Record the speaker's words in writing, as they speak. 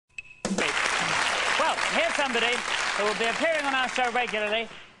somebody who will be appearing on our show regularly.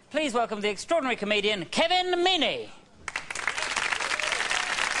 Please welcome the extraordinary comedian, Kevin Meaney.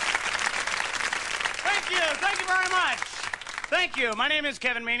 Thank you very much. Thank you. My name is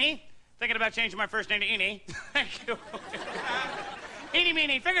Kevin Meaney. Thinking about changing my first name to Eenie. Thank you. Eenie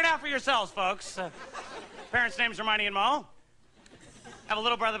Meanie, figure it out for yourselves, folks. Parents' names are Meanie and Mo. I have a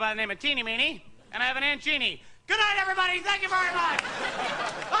little brother by the name of Teeny Meanie, and I have an Aunt Jeannie. Good night, everybody. Thank you very much.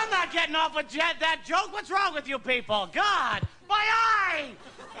 I'm not getting off with that joke. What's wrong with you people? God, my eye!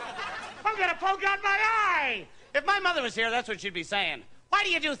 I'm gonna poke out my eye. If my mother was here, that's what she'd be saying. Why do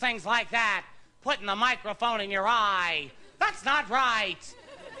you do things like that? Putting the microphone in your eye. That's not right.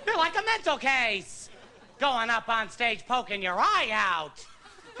 You're like a mental case. Going up on stage poking your eye out.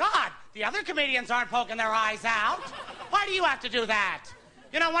 God, the other comedians aren't poking their eyes out. Why do you have to do that?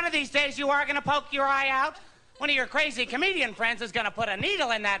 You know, one of these days you are gonna poke your eye out. One of your crazy comedian friends is gonna put a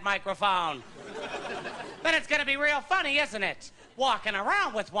needle in that microphone. Then it's gonna be real funny, isn't it? Walking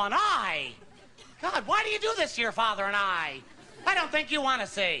around with one eye. God, why do you do this to your father and I don't think you want to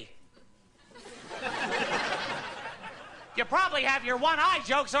see. You probably have your one-eye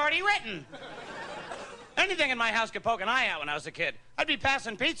jokes already written. Anything in my house could poke an eye out when I was a kid. I'd be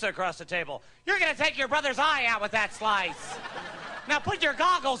passing pizza across the table. You're gonna take your brother's eye out with that slice. Now put your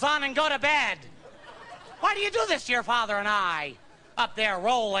goggles on and go to bed. Why do you do this to your father and I? Up there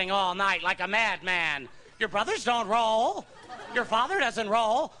rolling all night like a madman. Your brothers don't roll. Your father doesn't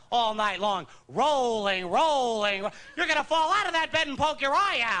roll all night long. Rolling. You're gonna fall out of that bed and poke your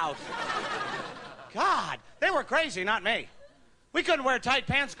eye out. God, they were crazy, not me. We couldn't wear tight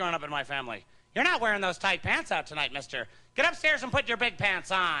pants growing up in my family. You're not wearing those tight pants out tonight, mister. Get upstairs and put your big pants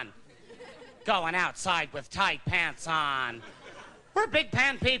on. Going outside with tight pants on. We're big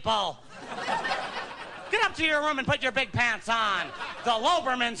pan people. Get up to your room and put your big pants on. The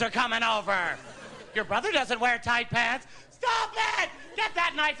Lobermans are coming over. Your brother doesn't wear tight pants. Stop it! Get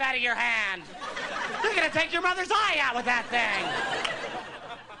that knife out of your hand. You're gonna take your mother's eye out with that thing.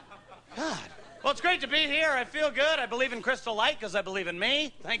 God. Well, it's great to be here. I feel good. I believe in crystal light because I believe in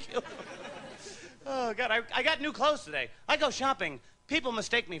me. Thank you. Oh, God, I got new clothes today. I go shopping. People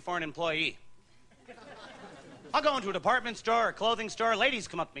mistake me for an employee. I'll go into a department store, a clothing store. Ladies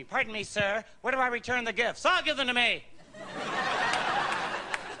come up to me. Pardon me, sir. Where do I return the gifts? I'll give them to me.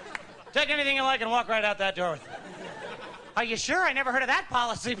 Take anything you like and walk right out that door with it. Are you sure? I never heard of that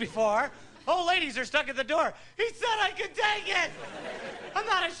policy before. Old ladies are stuck at the door. He said I could take it. I'm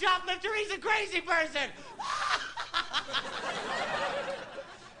not a shoplifter. He's a crazy person.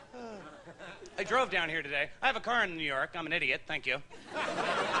 I drove down here today. I have a car in New York. I'm an idiot. Thank you.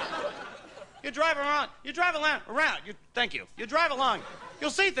 You drive around. Thank you. You drive along. You'll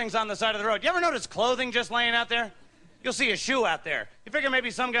see things on the side of the road. You ever notice clothing just laying out there? You'll see a shoe out there. You figure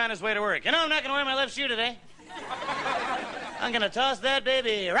maybe some guy on his way to work. You know, I'm not going to wear my left shoe today. I'm going to toss that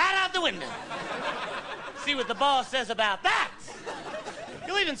baby right out the window. See what the boss says about that.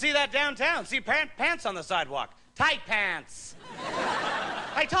 You'll even see that downtown. See pants on the sidewalk. Tight pants.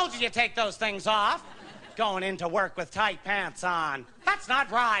 I told you to take those things off. Going into work with tight pants on. That's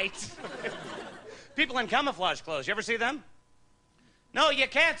not right. People in camouflage clothes. You ever see them? No, you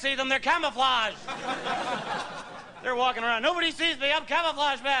can't see them. They're camouflage. They're walking around. Nobody sees me. I'm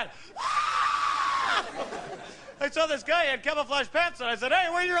camouflage man. I saw this guy had camouflage pants on. I said, hey,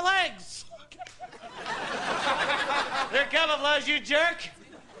 where are your legs? They're camouflage, you jerk.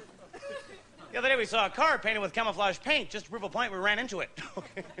 The other day we saw a car painted with camouflage paint. Just to prove a point, we ran into it.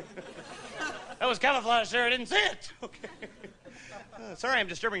 Okay. That was camouflage, sir. I didn't see it. Okay. Sorry, I'm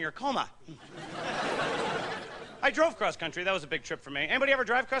disturbing your coma. I drove cross country. That was a big trip for me. Anybody ever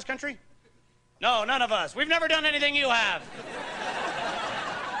drive cross country? No, none of us. We've never done anything you have.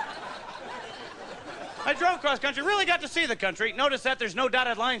 I drove cross country, really got to see the country. Notice that there's no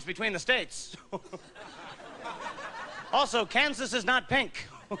dotted lines between the states. Also, Kansas is not pink.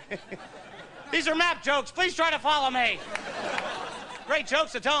 These are map jokes. Please try to follow me. Great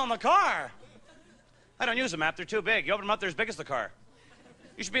jokes to tell in the car. I don't use a map. They're too big. You open them up, they're as big as the car.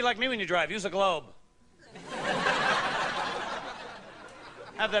 You should be like me when you drive. Use a globe.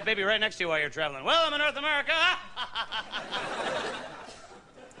 Have that baby right next to you while you're traveling. Well, I'm in North America.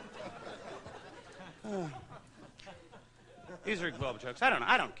 These are globe jokes. I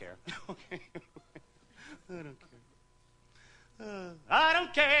don't care. Okay. I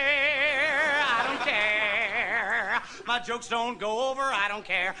don't care. My jokes don't go over. I don't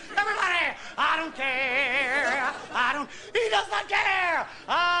care. Everybody, I don't care. He does not care.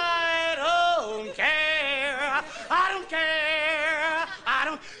 I don't care.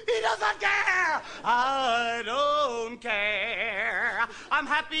 He doesn't care. I don't care. I'm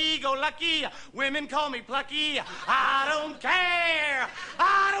happy-go-lucky. Women call me plucky. I don't care.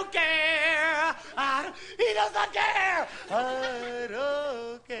 I don't care. He doesn't care. I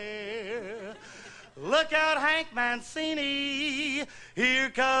don't care. Look out, Hank Mancini. Here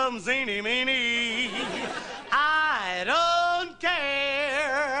comes Eenie Meanie. I don't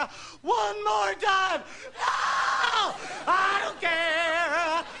care. One more time. No! I don't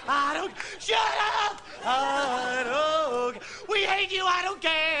care. I don't. Shut up. I don't. We hate you. I don't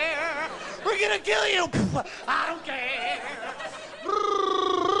care. We're gonna kill you. I don't care.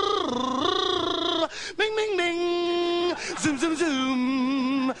 Bing, bing, bing. Zoom, zoom,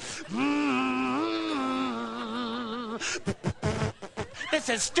 zoom. This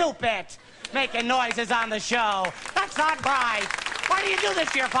is stupid. Making noises on the show. That's not right. Why do you do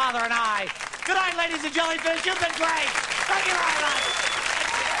this to your father and I? Good night, ladies and jellyfish. You've been great. Thank you very much.